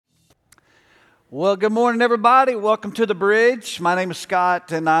Well, good morning, everybody. Welcome to the Bridge. My name is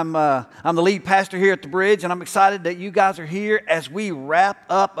Scott, and I'm the lead pastor here at the Bridge, and I'm excited that you guys are here as we wrap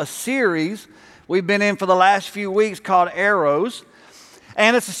up a series we've been in for the last few weeks called Arrows.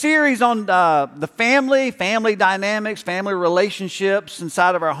 And it's a series on the family dynamics, family relationships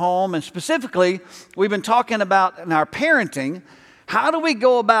inside of our home, and specifically, we've been talking about in our parenting, how do we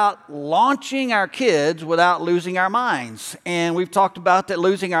go about launching our kids without losing our minds? And we've talked about that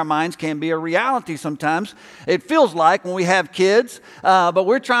losing our minds can be a reality sometimes. It feels like when we have kids, but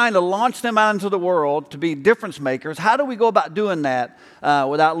we're trying to launch them out into the world to be difference makers. How do we go about doing that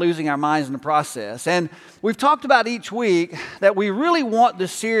without losing our minds in the process? And we've talked about each week that we really want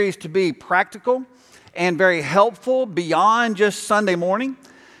this series to be practical and very helpful beyond just Sunday morning.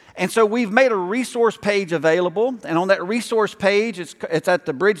 And so we've made a resource page available, and on that resource page, it's at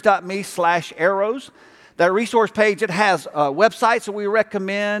thebridge.me/arrows. That resource page, it has websites that we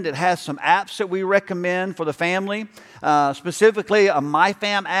recommend. It has some apps that we recommend for the family, specifically a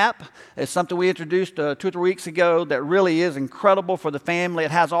MyFam app. It's something we introduced 2 or 3 weeks ago that really is incredible for the family.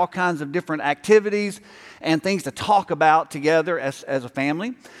 It has all kinds of different activities and things to talk about together as a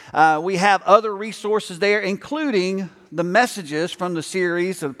family. We have other resources there, including the messages from the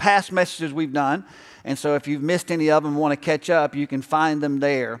series, the past messages we've done. And so if you've missed any of them and want to catch up, you can find them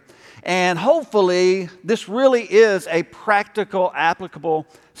there. And hopefully, this really is a practical, applicable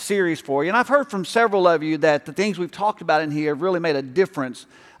series for you. And I've heard from several of you that the things we've talked about in here have really made a difference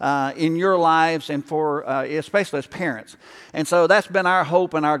in your lives and for especially as parents. And so that's been our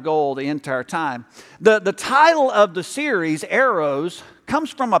hope and our goal the entire time. The title of the series, Arrows, comes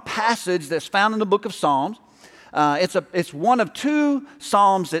from a passage that's found in the book of Psalms. It's one of 2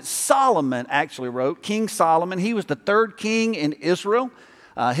 Psalms that Solomon actually wrote. King Solomon, he was the 3rd king in Israel.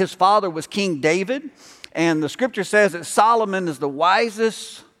 His father was King David, and the scripture says that Solomon is the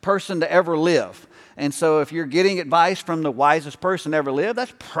wisest person to ever live. And so if you're getting advice from the wisest person to ever live,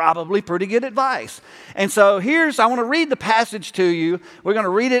 that's probably pretty good advice. And so I want to read the passage to you. We're going to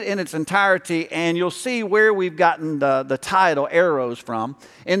read it in its entirety, and you'll see where we've gotten the title, Arrows, from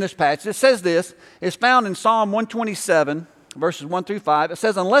in this passage. It says this. It's found in Psalm 127, verses 1 through 5. It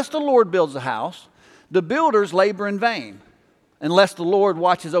says, "Unless the Lord builds a house, the builders labor in vain. Unless the Lord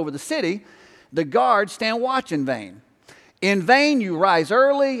watches over the city, the guards stand watch in vain. In vain you rise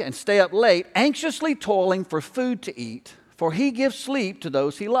early and stay up late, anxiously toiling for food to eat, for he gives sleep to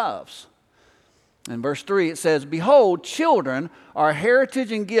those he loves." In verse 3 it says, "Behold, children are a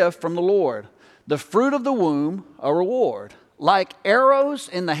heritage and gift from the Lord, the fruit of the womb a reward. Like arrows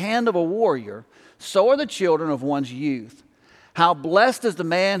in the hand of a warrior, so are the children of one's youth. How blessed is the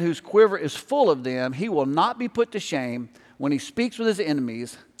man whose quiver is full of them. He will not be put to shame when he speaks with his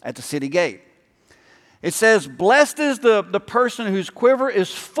enemies at the city gate." It says, blessed is the person whose quiver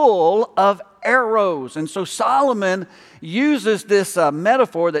is full of arrows. And so Solomon uses this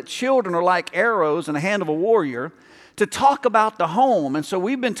metaphor that children are like arrows in the hand of a warrior to talk about the home. And so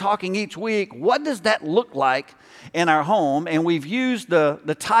we've been talking each week, what does that look like in our home? And we've used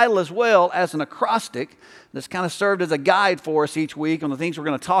the title as well as an acrostic that's kind of served as a guide for us each week on the things we're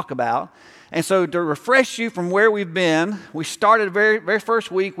going to talk about. And so to refresh you from where we've been, we started very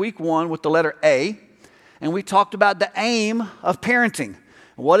first week 1, with the letter A. And we talked about the aim of parenting.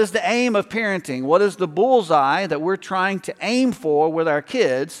 What is the aim of parenting? What is the bullseye that we're trying to aim for with our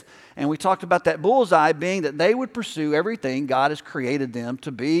kids? And we talked about that bullseye being that they would pursue everything God has created them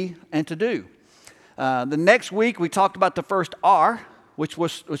to be and to do. The next week, we talked about the first R, which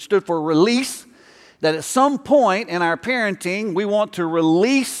stood for release. That at some point in our parenting, we want to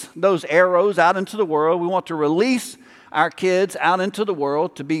release those arrows out into the world. We want to release our kids out into the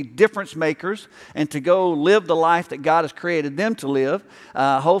world to be difference makers and to go live the life that God has created them to live.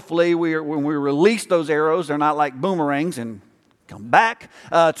 Hopefully, when we release those arrows, they're not like boomerangs and come back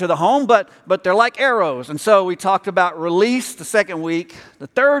to the home, but they're like arrows. And so we talked about release the second week. The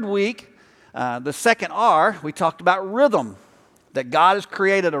third week, the second R, we talked about rhythm. That God has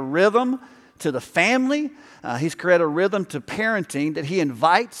created a rhythm to the family. He's created a rhythm to parenting that He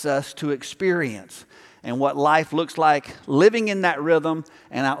invites us to experience. And what life looks like living in that rhythm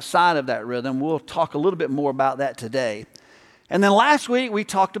and outside of that rhythm. We'll talk a little bit more about that today. And then last week we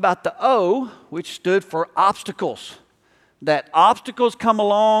talked about the O, which stood for obstacles. That obstacles come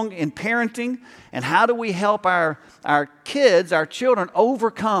along in parenting, and how do we help our kids, our children,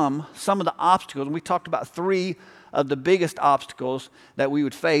 overcome some of the obstacles. And we talked about 3 of the biggest obstacles that we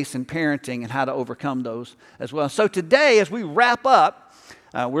would face in parenting and how to overcome those as well. So today, as we wrap up,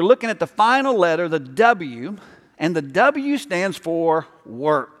 we're looking at the final letter, the W, and the W stands for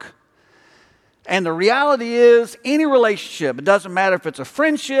work. And the reality is, any relationship, it doesn't matter if it's a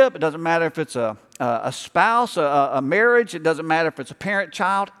friendship, it doesn't matter if it's a spouse, a marriage, it doesn't matter if it's a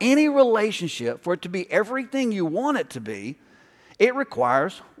parent-child, any relationship, for it to be everything you want it to be, it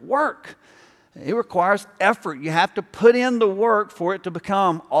requires work. It requires effort. You have to put in the work for it to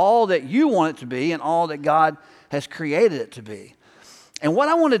become all that you want it to be and all that God has created it to be. And what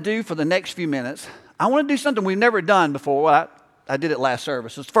I want to do for the next few minutes, I want to do something we've never done before. Well, I did it last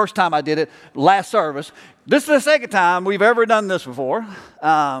service. It's the first time I did it last service. This is the second time we've ever done this before.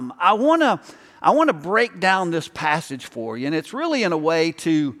 I want to break down this passage for you, and it's really in a way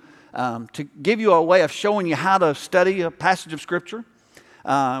to give you a way of showing you how to study a passage of Scripture.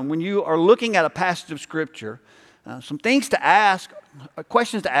 When you are looking at a passage of Scripture, some things to ask,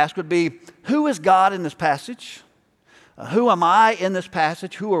 questions to ask would be, who is God in this passage? Who am I in this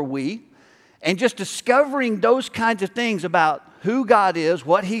passage? Who are we? And just discovering those kinds of things about who God is,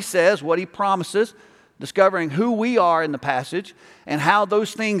 what He says, what He promises, discovering who we are in the passage, and how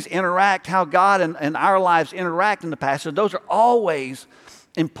those things interact, how God and our lives interact in the passage. Those are always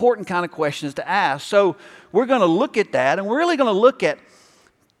important kind of questions to ask. So we're going to look at that, and we're really going to look at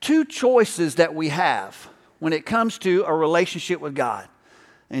two choices that we have when it comes to a relationship with God.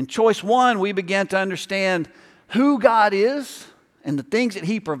 In choice one, we begin to understand who God is and the things that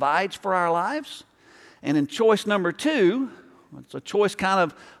He provides for our lives. And in choice number two, it's a choice kind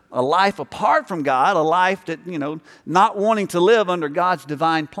of a life apart from God, a life that, not wanting to live under God's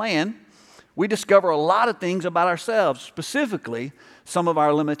divine plan. We discover a lot of things about ourselves, specifically some of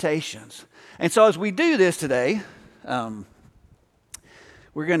our limitations. And so as we do this today,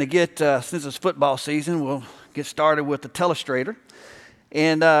 we're going to get, since it's football season, we'll get started with the telestrator.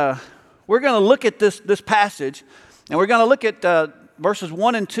 And we're going to look at this passage, and we're going to look at verses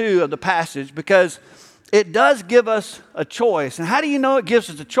 1 and 2 of the passage, because it does give us a choice. And how do you know it gives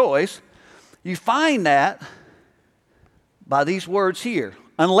us a choice? You find that by these words here,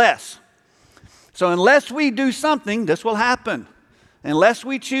 unless. So unless we do something, this will happen. Unless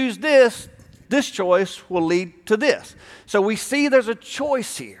we choose this choice will lead to this. So we see there's a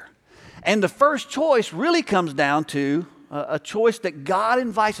choice here. And the first choice really comes down to a choice that God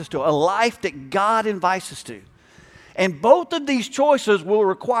invites us to, a life that God invites us to. And both of these choices will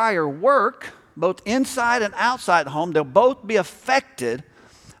require work, both inside and outside the home. They'll both be affected.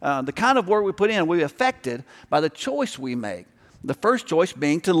 The kind of work we put in will be affected by the choice we make. The first choice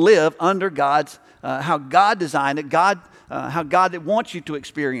being to live under God's, how God designed it, how God wants you to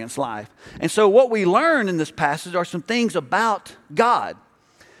experience life. And so what we learn in this passage are some things about God.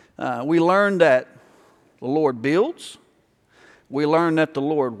 We learn that the Lord builds. We learn that the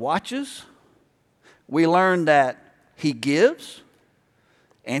Lord watches. We learn that He gives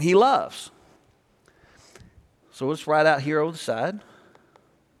and He loves. So let's write out here over the side.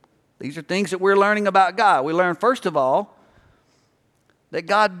 These are things that we're learning about God. We learn, first of all, that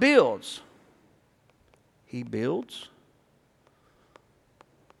God builds. He builds.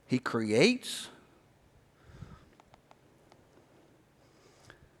 He creates.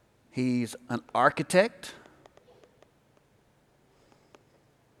 He's an architect.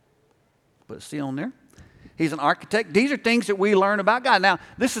 Put a C on there. He's an architect. These are things that we learn about God. Now,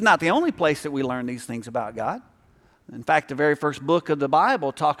 this is not the only place that we learn these things about God. In fact, the very first book of the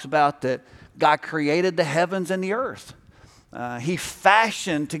Bible talks about that God created the heavens and the earth. He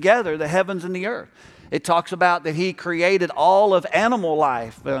fashioned together the heavens and the earth. It talks about that He created all of animal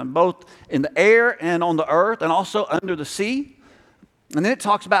life, both in the air and on the earth, and also under the sea. And then it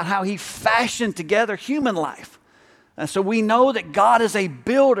talks about how He fashioned together human life. And so we know that God is a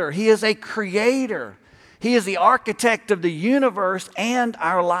builder. He is a creator. He is the architect of the universe and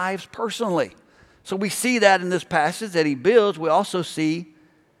our lives personally. So we see that in this passage, that He builds. We also see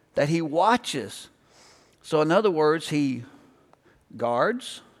that He watches. So in other words, He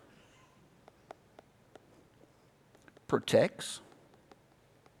guards, protects,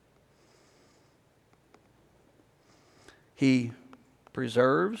 He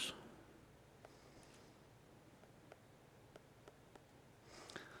preserves,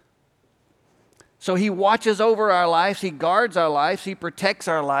 so He watches over our lives, He guards our lives, He protects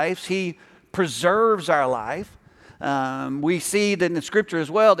our lives, He preserves our life. We see that in the Scripture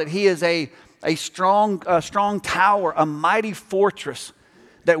as well that He is a strong tower, a mighty fortress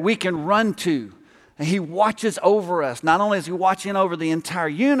that we can run to. And He watches over us. Not only is He watching over the entire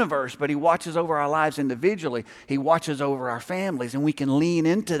universe, but He watches over our lives individually. He watches over our families, and we can lean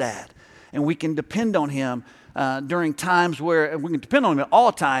into that. And we can depend on Him during times where, we can depend on Him at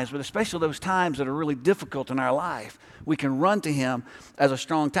all times, but especially those times that are really difficult in our life. We can run to Him as a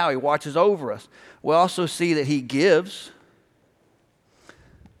strong tower. He watches over us. We also see that He gives.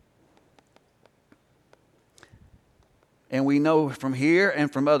 And we know from here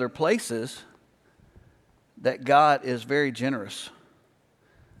and from other places that God is very generous.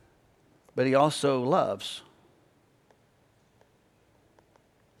 But he also loves.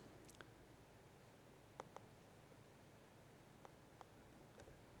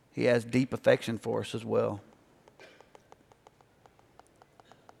 He has deep affection for us as well.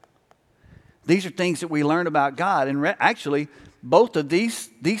 These are things that we learn about God. And actually, both of these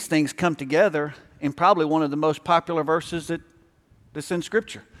things come together in probably one of the most popular verses that's in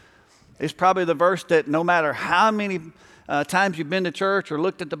Scripture. It's probably the verse that no matter how many times you've been to church or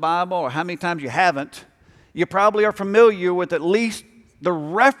looked at the Bible or how many times you haven't, you probably are familiar with at least the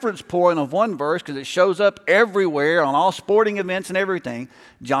reference point of one verse because it shows up everywhere on all sporting events and everything,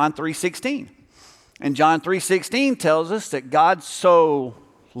 John 3:16. And John 3:16 tells us that God so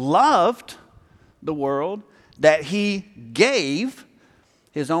loved the world that he gave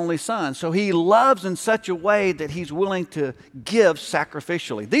his only son. So he loves in such a way that he's willing to give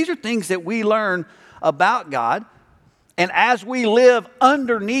sacrificially. These are things that we learn about God. And as we live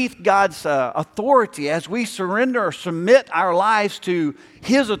underneath God's authority, as we surrender or submit our lives to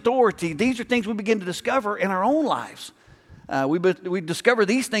his authority, these are things we begin to discover in our own lives. We discover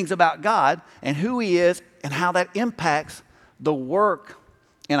these things about God and who he is and how that impacts the work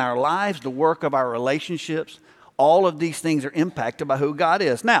in our lives, the work of our relationships. All of these things are impacted by who God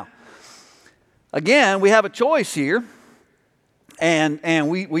is. Now, again, we have a choice here, and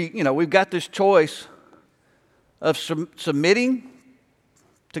we've got this choice of submitting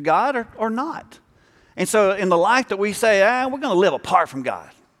to God or not. And so, in the life that we say, we're going to live apart from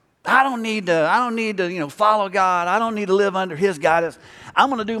God. I don't need to follow God. I don't need to live under his guidance. I'm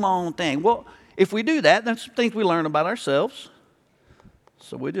going to do my own thing. Well, if we do that, that's things we learn about ourselves.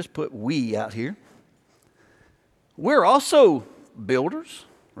 So we just put we out here. We're also builders,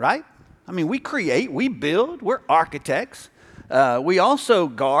 right? I mean, we create, we build, we're architects. We also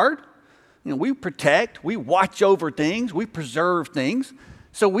guard, we protect, we watch over things, we preserve things.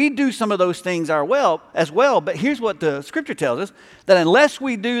 So we do some of those things as well. But here's what the Scripture tells us, that unless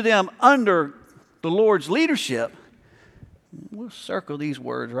we do them under the Lord's leadership, we'll circle these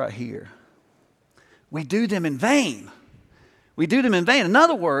words right here. We do them in vain. We do them in vain. In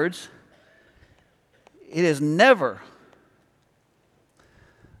other words, it is never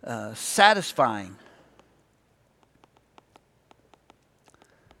satisfying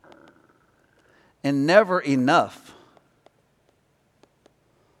and never enough.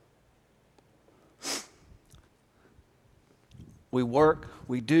 We work,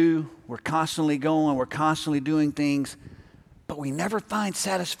 we're constantly going, we're constantly doing things, but we never find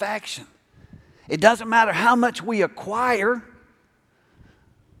satisfaction. It doesn't matter how much we acquire,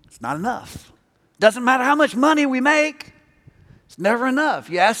 it's not enough. Doesn't matter how much money we make, it's never enough.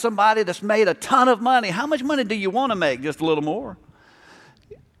 You ask somebody that's made a ton of money, how much money do you want to make? Just a little more.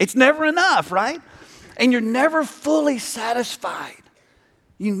 It's never enough, right? And you're never fully satisfied.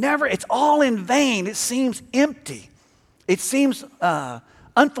 It's all in vain. It seems empty. It seems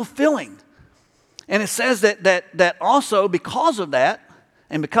unfulfilling. And it says that also because of that,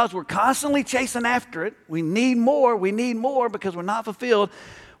 and because we're constantly chasing after it, we need more because we're not fulfilled.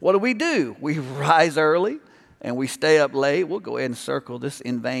 What do? We rise early and we stay up late. We'll go ahead and circle this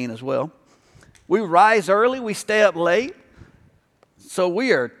in vain as well. We rise early, we stay up late, so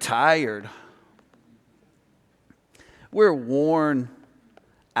we are tired. We're worn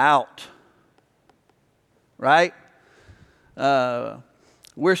out, right?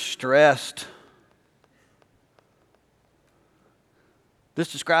 We're stressed.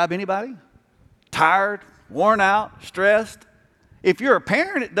 This describe anybody? Tired, worn out, stressed? If you're a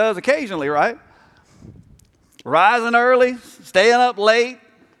parent, it does occasionally, right? Rising early, staying up late.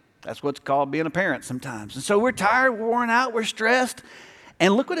 That's what's called being a parent sometimes. And so we're tired, worn out, we're stressed.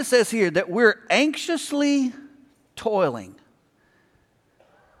 And look what it says here, that we're anxiously toiling.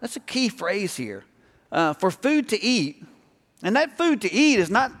 That's a key phrase here. For food to eat. And that food to eat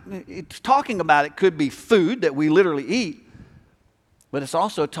is not, it's talking about it could be food that we literally eat. But it's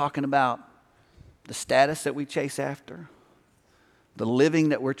also talking about the status that we chase after, the living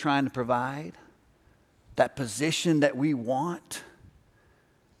that we're trying to provide, that position that we want.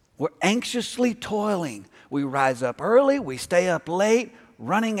 We're anxiously toiling. We rise up early, we stay up late,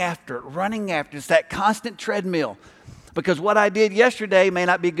 running after it. It's that constant treadmill. Because what I did yesterday may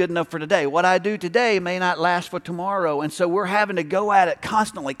not be good enough for today. What I do today may not last for tomorrow. And so we're having to go at it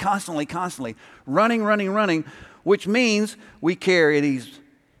constantly, running, which means we carry these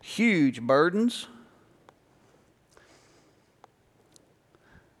huge burdens.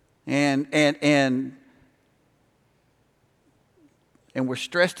 And we're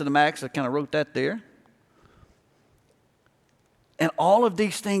stressed to the max. I kind of wrote that there. And all of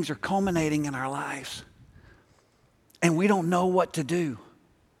these things are culminating in our lives. And we don't know what to do.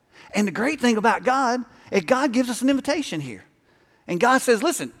 And the great thing about God is God gives us an invitation here. And God says,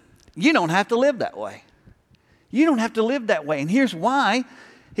 listen, you don't have to live that way. You don't have to live that way. And here's why.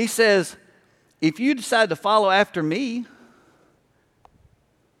 He says, if you decide to follow after me,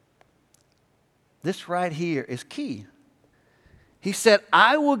 this right here is key. He said,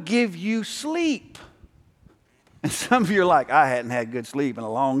 I will give you sleep. And some of you are like, I hadn't had good sleep in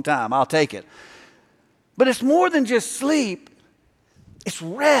a long time. I'll take it. But it's more than just sleep. It's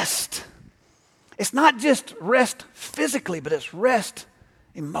rest. It's not just rest physically, but it's rest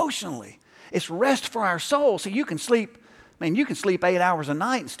emotionally. It's rest for our soul. So you can sleep, you can sleep 8 hours a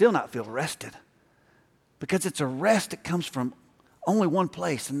night and still not feel rested. Because it's a rest that comes from only one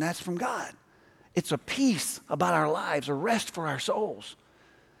place, and that's from God. It's a peace about our lives, a rest for our souls.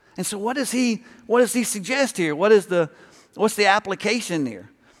 And so what does he suggest here? What's the application here?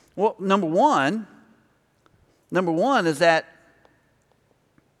 Well, number one is that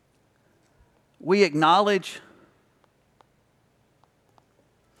we acknowledge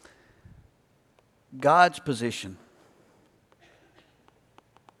God's position.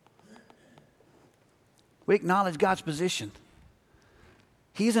 We acknowledge God's position.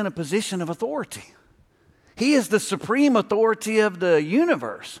 He's in a position of authority. He is the supreme authority of the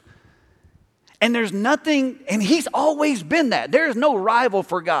universe. And there's nothing, and He's always been that. There is no rival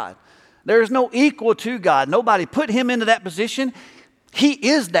for God. There is no equal to God. Nobody put Him into that position. He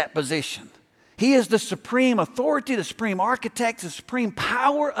is that position. He is the supreme authority, the supreme architect, the supreme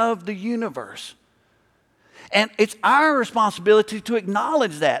power of the universe. And it's our responsibility to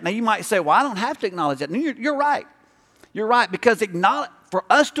acknowledge that. Now you might say, well, I don't have to acknowledge that. No, you're right. You're right, because for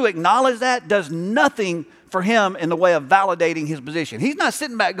us to acknowledge that does nothing for Him in the way of validating His position. He's not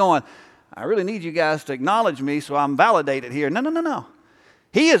sitting back going, I really need you guys to acknowledge me so I'm validated here. No.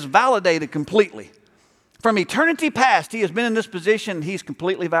 He is validated completely. From eternity past, He has been in this position. He's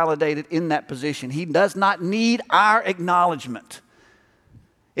completely validated in that position. He does not need our acknowledgement.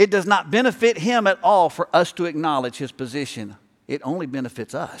 It does not benefit Him at all for us to acknowledge His position. It only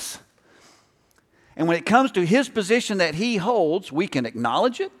benefits us. And when it comes to His position that He holds, we can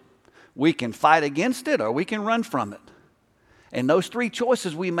acknowledge it, we can fight against it, or we can run from it. And those three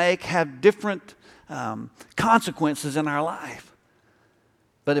choices we make have different consequences in our life.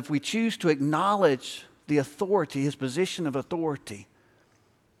 But if we choose to acknowledge the authority, His position of authority,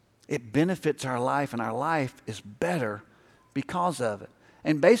 it benefits our life, and our life is better because of it.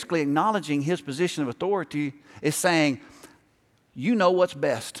 And basically acknowledging His position of authority is saying, you know what's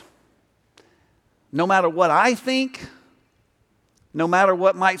best. No matter what I think, no matter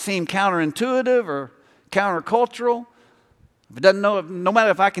what might seem counterintuitive or countercultural, no matter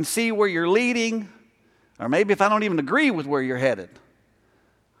if I can see where you're leading, or maybe if I don't even agree with where you're headed,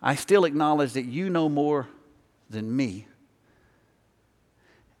 I still acknowledge that you know more than me.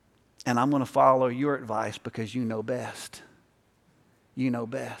 And I'm going to follow your advice because you know best. You know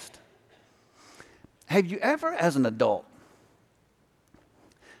best. Have you ever, as an adult,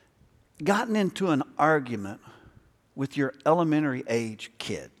 gotten into an argument with your elementary age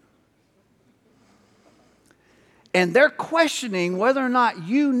kid? And they're questioning whether or not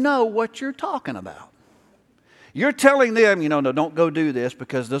you know what you're talking about. You're telling them, no, don't go do this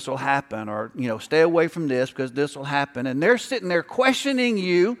because this will happen, or, stay away from this because this will happen. And they're sitting there questioning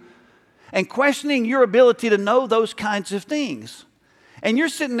you and questioning your ability to know those kinds of things. And you're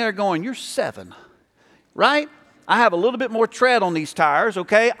sitting there going, you're 7, right? I have a little bit more tread on these tires,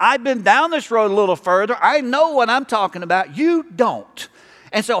 okay? I've been down this road a little further. I know what I'm talking about. You don't.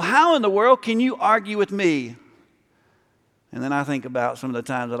 And so how in the world can you argue with me? And then I think about some of the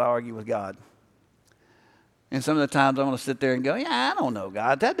times that I argue with God. And some of the times I want to sit there and go, I don't know,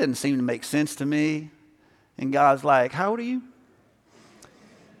 God. That doesn't seem to make sense to me. And God's like, how old are you?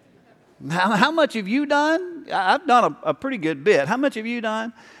 How much have you done? I've done a pretty good bit. How much have you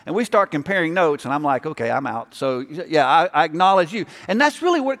done? And we start comparing notes, and I'm like, okay, I'm out. So, I acknowledge you. And that's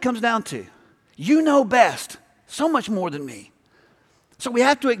really what it comes down to. You know best, so much more than me. So we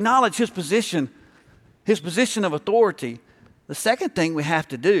have to acknowledge His position of authority. The second thing we have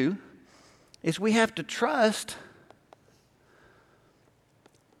to do is we have to trust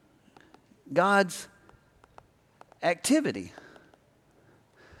God's activity.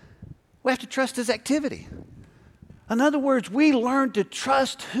 We have to trust His activity. In other words, we learn to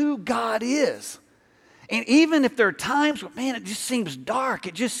trust who God is. And even if there are times where, it just seems dark,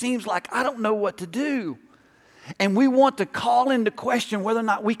 it just seems like I don't know what to do. And we want to call into question whether or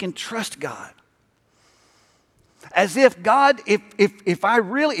not we can trust God. As if God,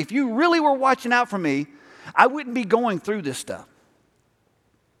 if you really were watching out for me, I wouldn't be going through this stuff.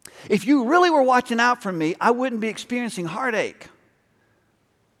 If you really were watching out for me, I wouldn't be experiencing heartache.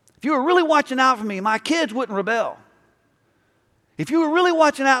 If you were really watching out for me, my kids wouldn't rebel. If you were really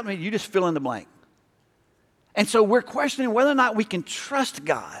watching out for me, you just fill in the blank. And so we're questioning whether or not we can trust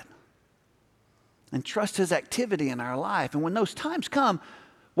God and trust His activity in our life. And when those times come,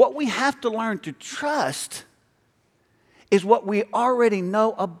 what we have to learn to trust is what we already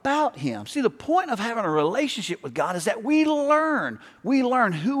know about Him. See, the point of having a relationship with God is that we learn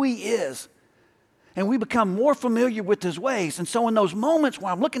who He is. And we become more familiar with His ways. And so in those moments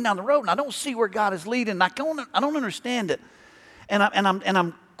where I'm looking down the road and I don't see where God is leading, and I don't understand it, and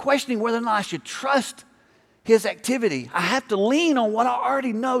I'm questioning whether or not I should trust His activity, I have to lean on what I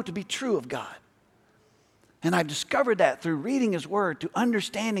already know to be true of God. And I've discovered that through reading His Word, to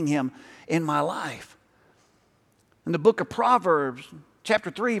understanding Him in my life. In the book of Proverbs,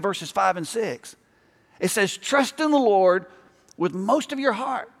 chapter 3, verses 5 and 6, it says, trust in the Lord with most of your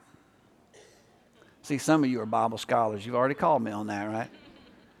heart. See, some of you are Bible scholars. You've already called me on that, right?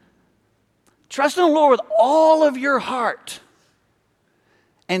 Trust in the Lord with all of your heart.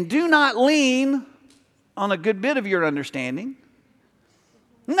 And do not lean on a good bit of your understanding.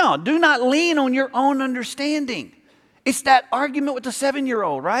 No, do not lean on your own understanding. It's that argument with the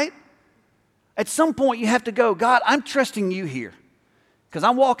 7-year-old, right? At some point you have to go, God, I'm trusting you here because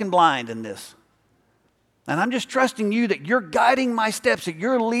I'm walking blind in this. And I'm just trusting you that you're guiding my steps, that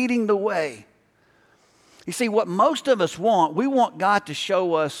you're leading the way. You see, what most of us want, we want God to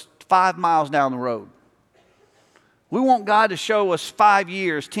show us 5 miles down the road. We want God to show us 5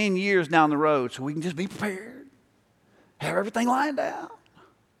 years, 10 years down the road so we can just be prepared, have everything lined out.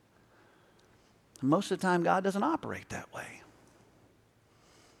 And most of the time, God doesn't operate that way.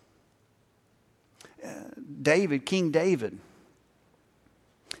 King David,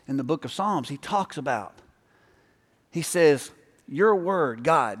 in the book of Psalms, he talks about, he says, your word,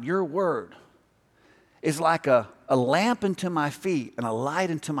 God, your word is like a lamp unto my feet and a light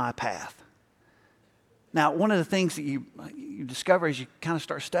unto my path. Now, one of the things that you discover as you kind of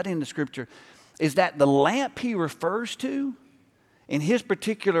start studying the Scripture is that the lamp he refers to, in his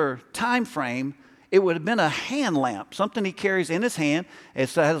particular time frame, it would have been a hand lamp, something he carries in his hand. It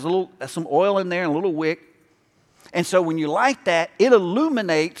has some oil in there and a little wick. And so when you light that, it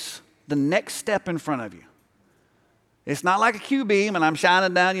illuminates the next step in front of you. It's not like a Q-beam and I'm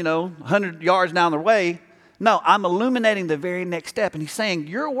shining down, 100 yards down the way. No, I'm illuminating the very next step. And he's saying,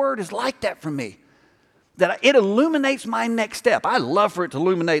 your word is like that for me, that it illuminates my next step. I love for it to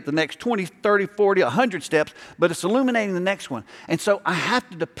illuminate the next 20, 30, 40, 100 steps, but it's illuminating the next one. And so I have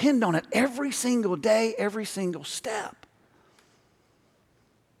to depend on it every single day, every single step.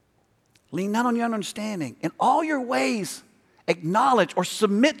 Lean not on your own understanding. In all your ways, acknowledge or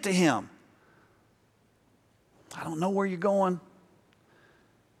submit to Him. I don't know where you're going.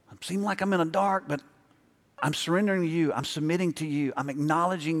 It seems like I'm in a dark, but I'm surrendering to you. I'm submitting to you. I'm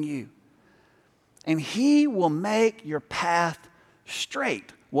acknowledging you. And He will make your path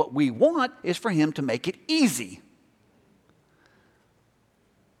straight. What we want is for Him to make it easy.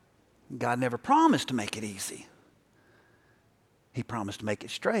 God never promised to make it easy. He promised to make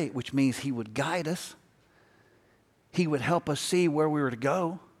it straight, which means He would guide us. He would help us see where we were to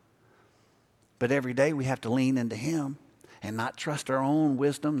go. But every day we have to lean into Him and not trust our own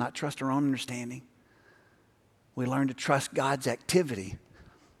wisdom, not trust our own understanding. We learn to trust God's activity.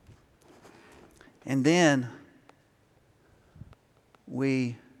 And then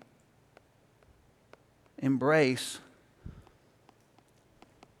we embrace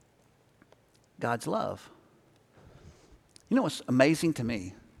God's love. You know what's amazing to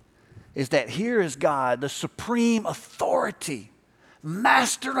me is that here is God, the supreme authority,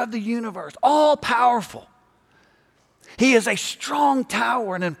 master of the universe, all powerful. He is a strong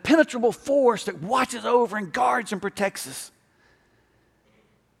tower, an impenetrable force that watches over and guards and protects us.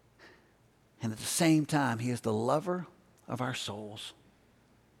 And at the same time, He is the lover of our souls.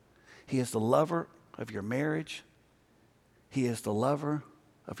 He is the lover of your marriage. He is the lover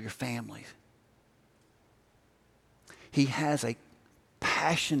of your family. He has a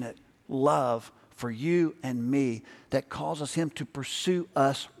passionate love for you and me that causes Him to pursue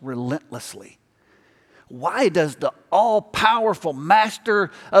us relentlessly. Why does the all-powerful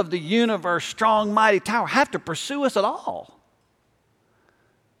master of the universe, strong, mighty tower, have to pursue us at all?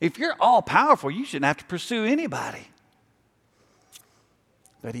 If you're all-powerful, you shouldn't have to pursue anybody.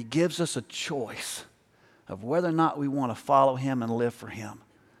 But He gives us a choice of whether or not we want to follow Him and live for Him.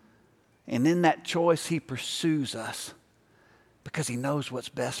 And in that choice, He pursues us because He knows what's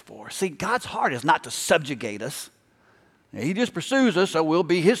best for us. See, God's heart is not to subjugate us. He just pursues us so we'll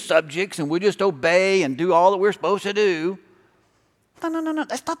be His subjects and we'll just obey and do all that we're supposed to do. No.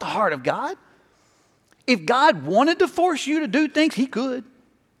 That's not the heart of God. If God wanted to force you to do things, he could.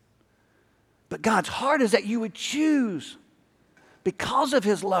 But God's heart is that you would choose, because of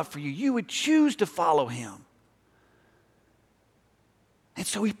his love for you, you would choose to follow him. And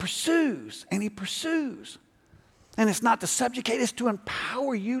so he pursues and he pursues. And it's not to subjugate, it's to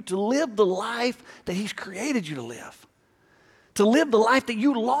empower you to live the life that he's created you to live. To live the life that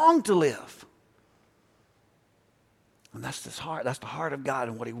you long to live. And that's his heart. That's the heart of God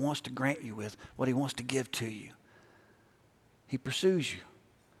and what he wants to grant you with, what he wants to give to you. He pursues you.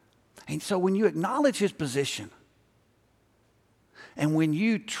 And so when you acknowledge his position, and when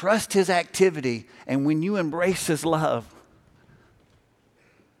you trust his activity, and when you embrace his love,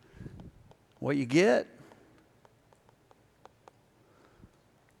 what you get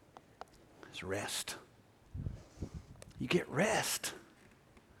is rest. You get rest.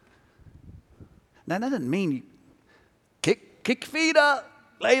 Now, that doesn't mean you kick your feet up,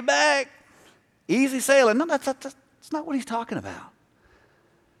 lay back, easy sailing. No, that's not what he's talking about.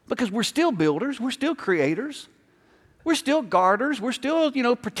 Because we're still builders, we're still creators, we're still guarders, we're still,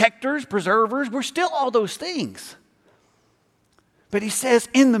 protectors, preservers, we're still all those things. But he says,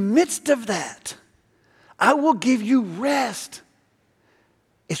 in the midst of that, I will give you rest.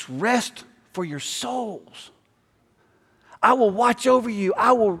 It's rest for your souls. I will watch over you.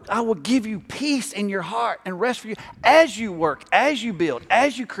 I will give you peace in your heart and rest for you as you work, as you build,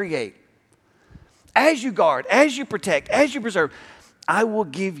 as you create, as you guard, as you protect, as you preserve. I will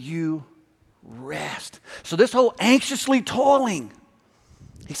give you rest. So this whole anxiously toiling,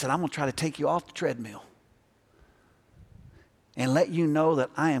 he said, I'm going to try to take you off the treadmill and let you know that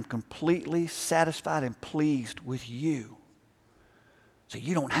I am completely satisfied and pleased with you. So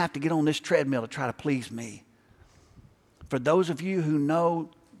you don't have to get on this treadmill to try to please me. For those of you who know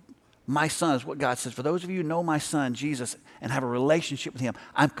my son, is what God says, for those of you who know my son, Jesus, and have a relationship with him,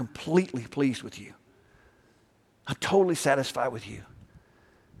 I'm completely pleased with you. I'm totally satisfied with you.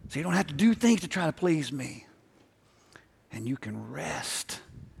 So you don't have to do things to try to please me. And you can rest.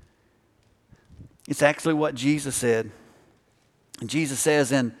 It's actually what Jesus said. And Jesus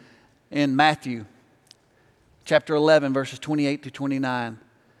says in Matthew chapter 11, verses 28 to 29,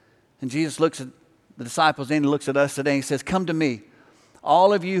 and Jesus looks at the disciples and he looks at us today and he says, come to me,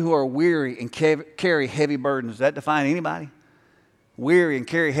 all of you who are weary and carry heavy burdens. Does that define anybody? Weary and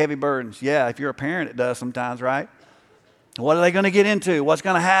carry heavy burdens. Yeah, if you're a parent, it does sometimes, right? What are they going to get into? What's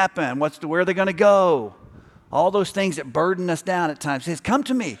going to happen? Where are they going to go? All those things that burden us down at times. He says, come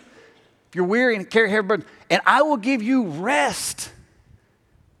to me. If you're weary and carry heavy burdens, and I will give you rest.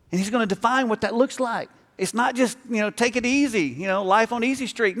 And he's going to define what that looks like. It's not just, take it easy, life on easy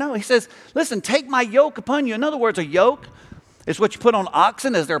street. No, he says, listen, take my yoke upon you. In other words, a yoke is what you put on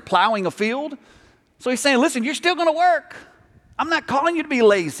oxen as they're plowing a field. So he's saying, listen, you're still going to work. I'm not calling you to be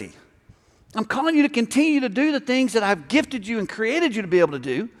lazy. I'm calling you to continue to do the things that I've gifted you and created you to be able to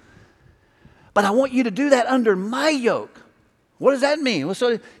do. But I want you to do that under my yoke. What does that mean? Well,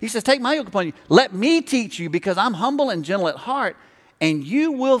 so he says, take my yoke upon you. Let me teach you, because I'm humble and gentle at heart, and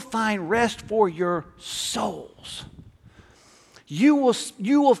you will find rest for your souls. You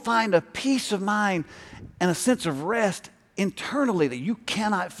will find a peace of mind and a sense of rest internally that you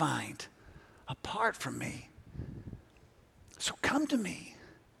cannot find apart from me. So come to me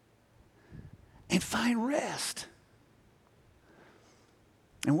and find rest.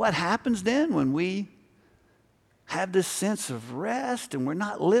 And what happens then when we have this sense of rest and we're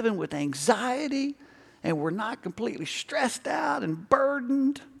not living with anxiety and we're not completely stressed out and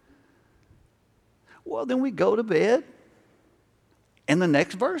burdened? Well, then we go to bed and the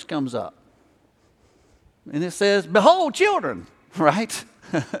next verse comes up. And it says, behold, children, right?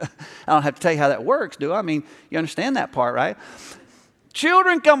 I don't have to tell you how that works, do I? I mean, you understand that part, right?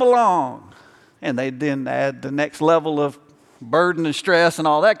 Children come along. And they then add the next level of burden and stress and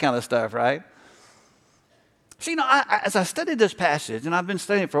all that kind of stuff, right? See, as I studied this passage, and I've been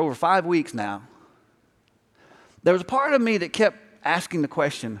studying it for over 5 weeks now, there was a part of me that kept asking the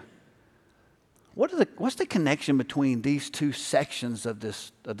question, what's the connection between these two sections of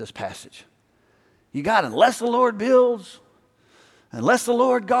this passage? You got, unless the Lord builds, unless the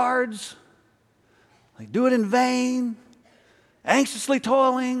Lord guards, they do it in vain, anxiously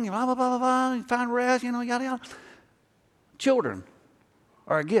toiling, blah, blah, blah, blah, blah, you find rest, yada, yada. Children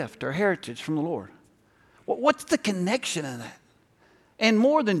are a gift or a heritage from the Lord. What's the connection in that? And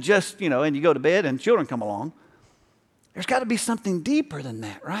more than just, and you go to bed and children come along, there's got to be something deeper than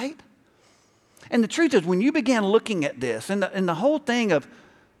that, right? And the truth is, when you began looking at this and the whole thing of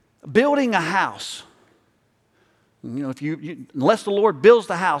building a house, You know, unless the Lord builds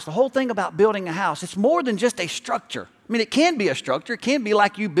the house, the whole thing about building a house, it's more than just a structure. I mean, it can be a structure. It can be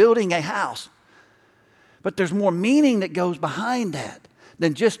like you building a house. But there's more meaning that goes behind that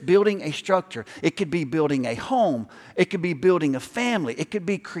than just building a structure. It could be building a home. It could be building a family. It could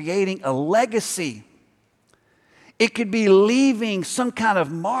be creating a legacy. It could be leaving some kind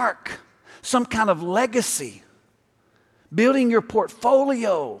of mark, some kind of legacy. Building your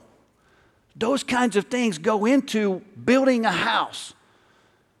portfolio. Those kinds of things go into building a house.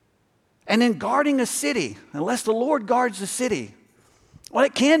 And then guarding a city, unless the Lord guards the city. Well,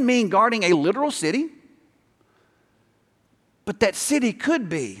 it can mean guarding a literal city. But that city could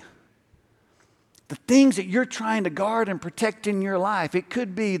be the things that you're trying to guard and protect in your life. It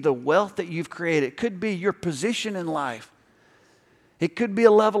could be the wealth that you've created. It could be your position in life. It could be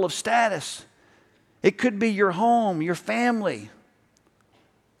a level of status. It could be your home, your family.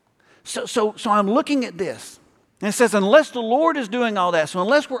 So I'm looking at this. And it says, unless the Lord is doing all that, so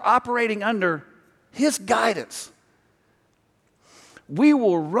unless we're operating under His guidance, we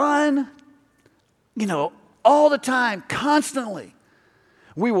will run, all the time, constantly.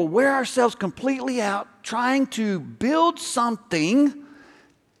 We will wear ourselves completely out trying to build something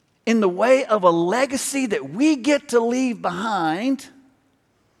in the way of a legacy that we get to leave behind.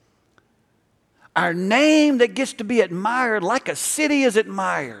 Our name that gets to be admired like a city is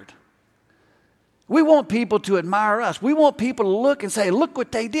admired. We want people to admire us. We want people to look and say, look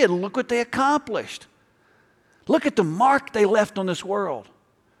what they did. Look what they accomplished. Look at the mark they left on this world.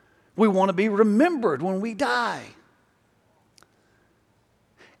 We want to be remembered when we die.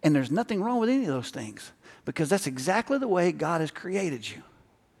 And there's nothing wrong with any of those things because that's exactly the way God has created you.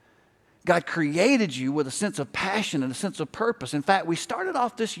 God created you with a sense of passion and a sense of purpose. In fact, we started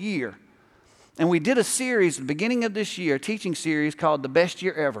off this year and we did a series at the beginning of this year, a teaching series called The Best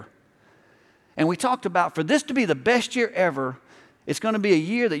Year Ever. And we talked about for this to be the best year ever, it's going to be a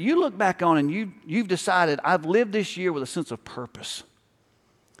year that you look back on and you've decided, I've lived this year with a sense of purpose.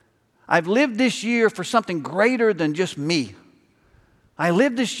 I've lived this year for something greater than just me. I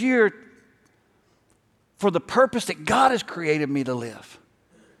lived this year for the purpose that God has created me to live.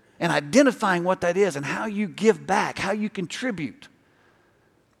 And identifying what that is and how you give back, how you contribute.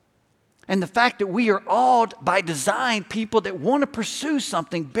 And the fact that we are all, by design, people that want to pursue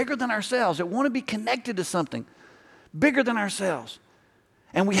something bigger than ourselves, that want to be connected to something bigger than ourselves.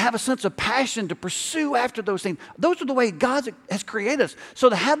 And we have a sense of passion to pursue after those things. Those are the way God has created us. So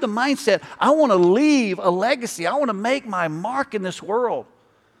to have the mindset, I want to leave a legacy. I want to make my mark in this world.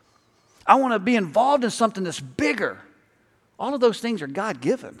 I want to be involved in something that's bigger. All of those things are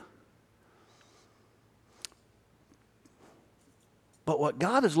God-given. But what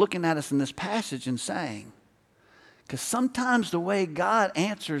God is looking at us in this passage and saying, because sometimes the way God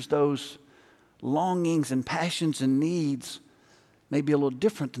answers those longings and passions and needs may be a little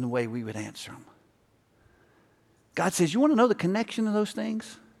different than the way we would answer them. God says, you want to know the connection of those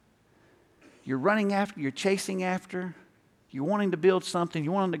things? You're running after, you're chasing after, you're wanting to build something,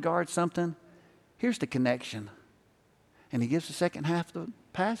 you're wanting to guard something. Here's the connection. And He gives the second half of the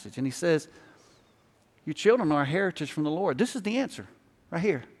passage. And He says, your children are a heritage from the Lord. This is the answer right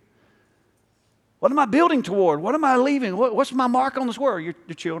here. What am I building toward? What am I leaving? What's my mark on this world? Your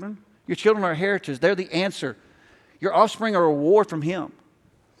children. Your children are a heritage. They're the answer. Your offspring are a reward from Him.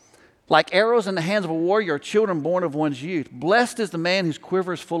 Like arrows in the hands of a warrior are children born of one's youth. Blessed is the man whose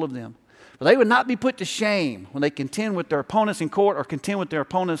quiver is full of them. For they would not be put to shame when they contend with their opponents in court or contend with their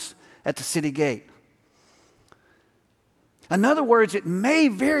opponents at the city gate. In other words, it may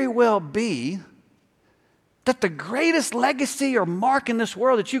very well be that the greatest legacy or mark in this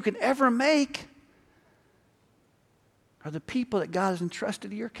world that you can ever make are the people that God has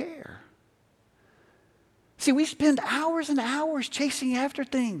entrusted to your care. See, we spend hours and hours chasing after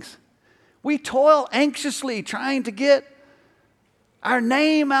things. We toil anxiously trying to get our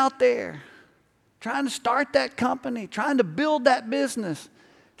name out there, trying to start that company, trying to build that business,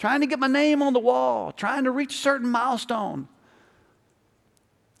 trying to get my name on the wall, trying to reach a certain milestone,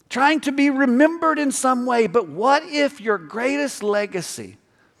 trying to be remembered in some way. But what if your greatest legacy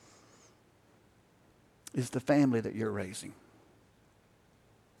is the family that you're raising?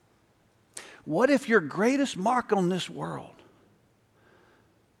 What if your greatest mark on this world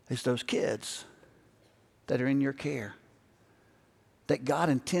is those kids that are in your care, that God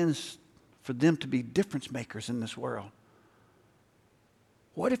intends for them to be difference makers in this world?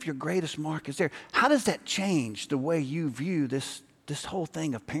 What if your greatest mark is there? How does that change the way you view this whole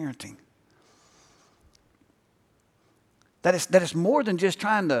thing of parenting? That it's more than just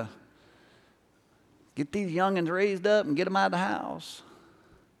trying to get these youngins raised up and get them out of the house.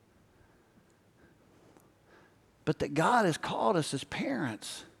 but that God has called us as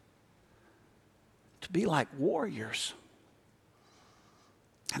parents to be like warriors.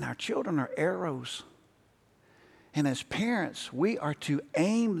 And our children are arrows. And as parents, we are to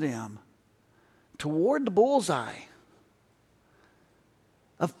aim them toward the bullseye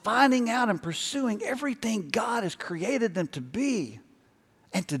of finding out and pursuing everything God has created them to be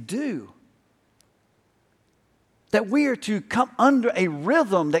and to do. That we are to come under a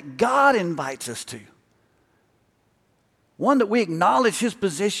rhythm that God invites us to. One that we acknowledge His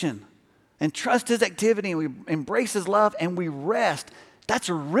position and trust His activity, and we embrace His love and we rest. That's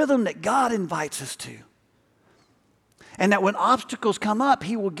a rhythm that God invites us to. And that when obstacles come up,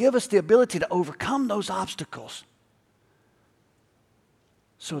 He will give us the ability to overcome those obstacles.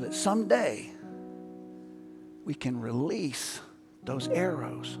 So that someday we can release those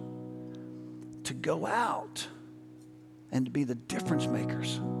arrows to go out and to be the difference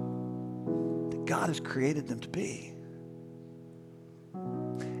makers that God has created them to be.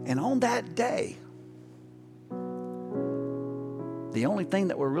 And on that day, the only thing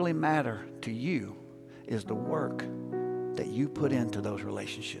that will really matter to you is the work that you put into those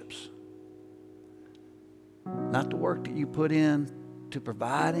relationships. Not the work that you put in to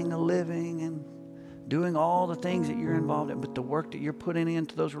providing a living and doing all the things that you're involved in, but the work that you're putting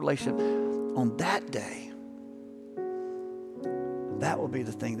into those relationships. On that day, that will be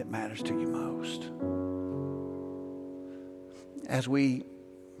the thing that matters to you most. As we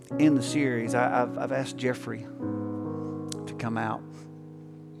end the series, I've asked Jeffrey to come out.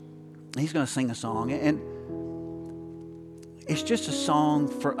 He's going to sing a song, and it's just a song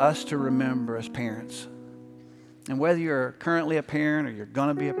for us to remember as parents. And whether you're currently a parent or you're going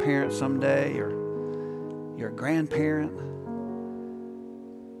to be a parent someday or you're a grandparent,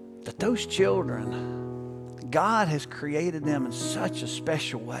 that those children, God has created them in such a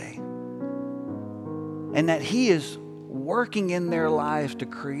special way. And that He is working in their lives to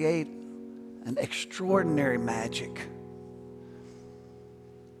create an extraordinary magic.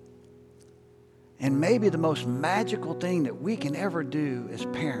 And maybe the most magical thing that we can ever do as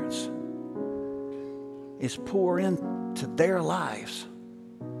parents is pour into their lives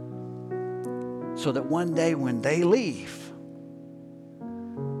so that one day when they leave,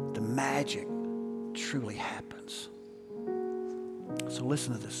 the magic truly happens. So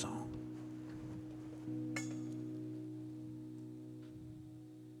listen to this song.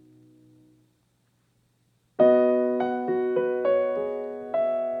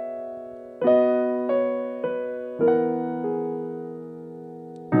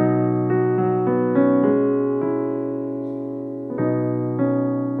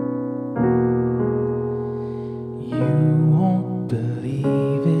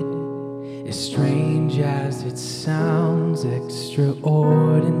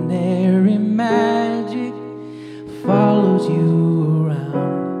 Extraordinary magic follows you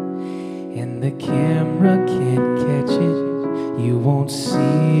around, and the camera can't catch it. You won't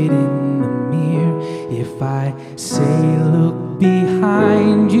see it in the mirror. If I say look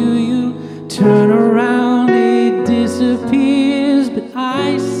behind you, you turn around, it disappears. But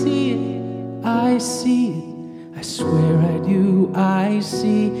I see it, I see it, I swear I do. I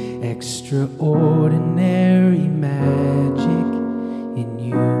see extraordinary magic in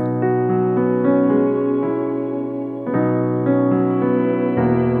you.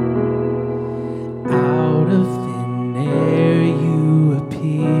 Out of thin air you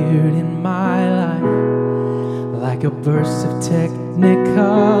appeared in my life, like a burst of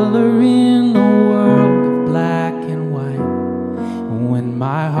technicolor in a world of black and white. When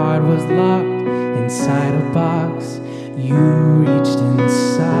my heart was locked inside a box, you reached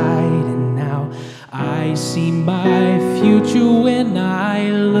inside, and now I see my future when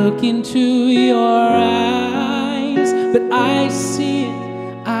I look into your eyes. But I see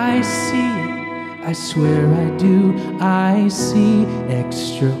it, I see it, I swear I do. I see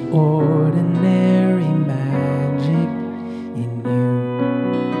extraordinary magic in you.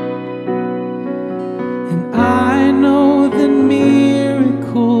 And I know that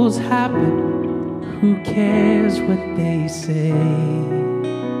miracles happen. Who cares what they say?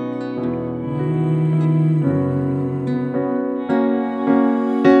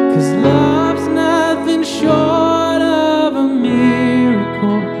 Love's nothing short of a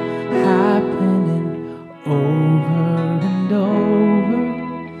miracle happening over and over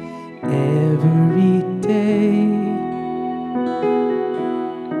every day.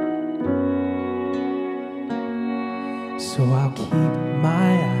 So I'll keep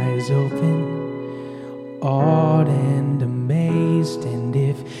my eyes open, awed and amazed, and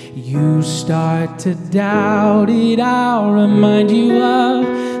if you start to doubt it, I'll remind you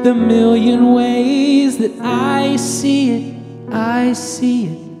of the million ways that I see it, I see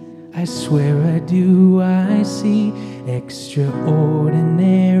it. I swear I do, I see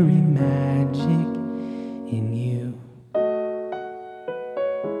extraordinary magic in you.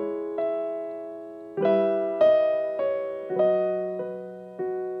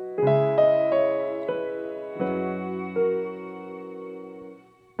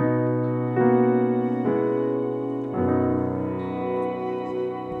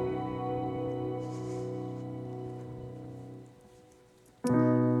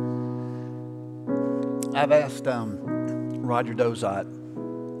 I've asked Roger Dozat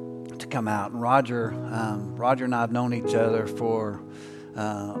to come out, and Roger and I have known each other for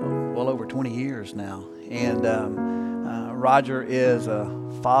well over 20 years now, and Roger is a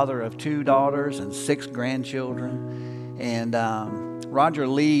father of 2 daughters and 6 grandchildren, and Roger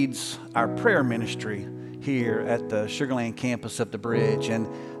leads our prayer ministry here at the Sugar Land campus of the Bridge, and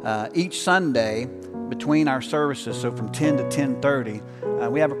each Sunday between our services, so from 10 to 10:30,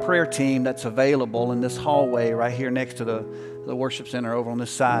 we have a prayer team that's available in this hallway right here next to the worship center over on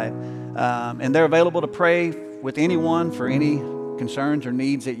this side. And they're available to pray with anyone for any concerns or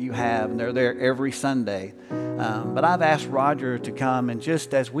needs that you have. And they're there every Sunday. But I've asked Roger to come and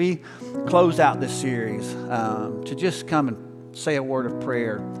just as we close out this series, to just come and say a word of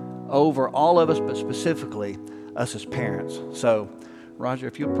prayer over all of us, but specifically us as parents. So, Roger,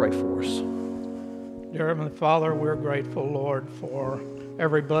 if you'll pray for us. Dear Heavenly Father, we're grateful, Lord, for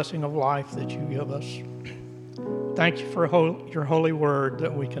every blessing of life that you give us. Thank you for your holy word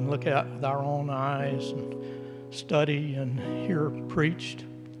that we can look at with our own eyes and study and hear preached.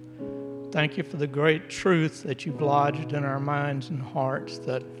 Thank you for the great truth that you've lodged in our minds and hearts,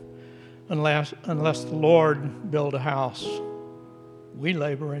 that unless the Lord build a house, we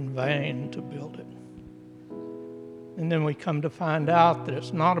labor in vain to build it. And then we come to find out that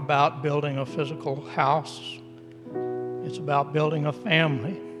it's not about building a physical house. It's about building a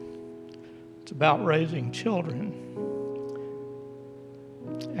family. It's about raising children.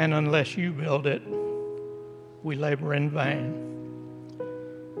 And unless you build it, we labor in vain.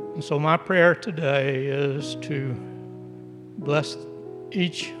 And so my prayer today is to bless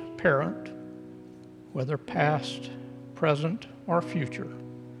each parent, whether past, present, or future,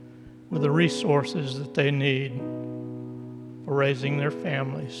 with the resources that they need for raising their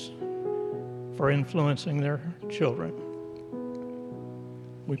families, for influencing their children.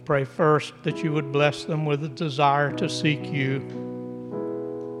 We pray first that you would bless them with a desire to seek you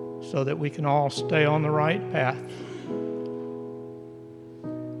so that we can all stay on the right path.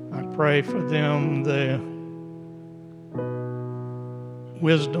 I pray for them the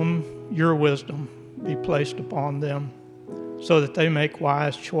wisdom, your wisdom, be placed upon them so that they make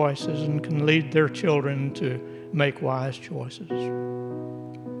wise choices and can lead their children to make wise choices.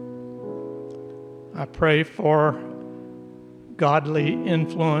 I pray for godly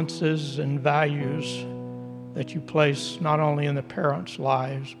influences and values that you place not only in the parents'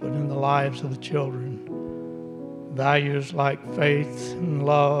 lives, but in the lives of the children. Values like faith and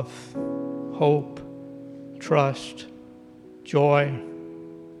love, hope, trust, joy,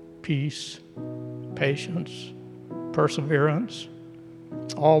 peace, patience, perseverance.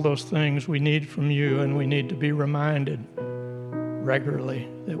 All those things we need from you, and we need to be reminded regularly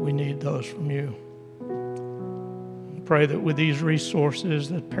that we need those from you. I pray that with these resources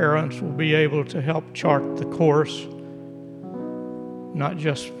that parents will be able to help chart the course, not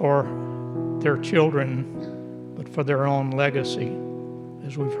just for their children, but for their own legacy,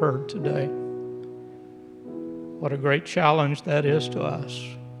 as we've heard today. What a great challenge that is to us.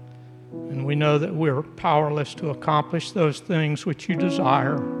 And we know that we're powerless to accomplish those things which you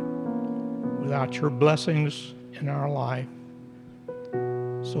desire without your blessings in our life.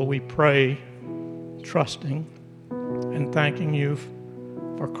 So we pray, trusting and thanking you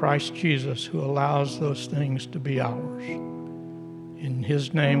for Christ Jesus, who allows those things to be ours. In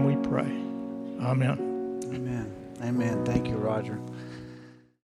his name we pray. Amen. Amen. Amen. Thank you, Roger.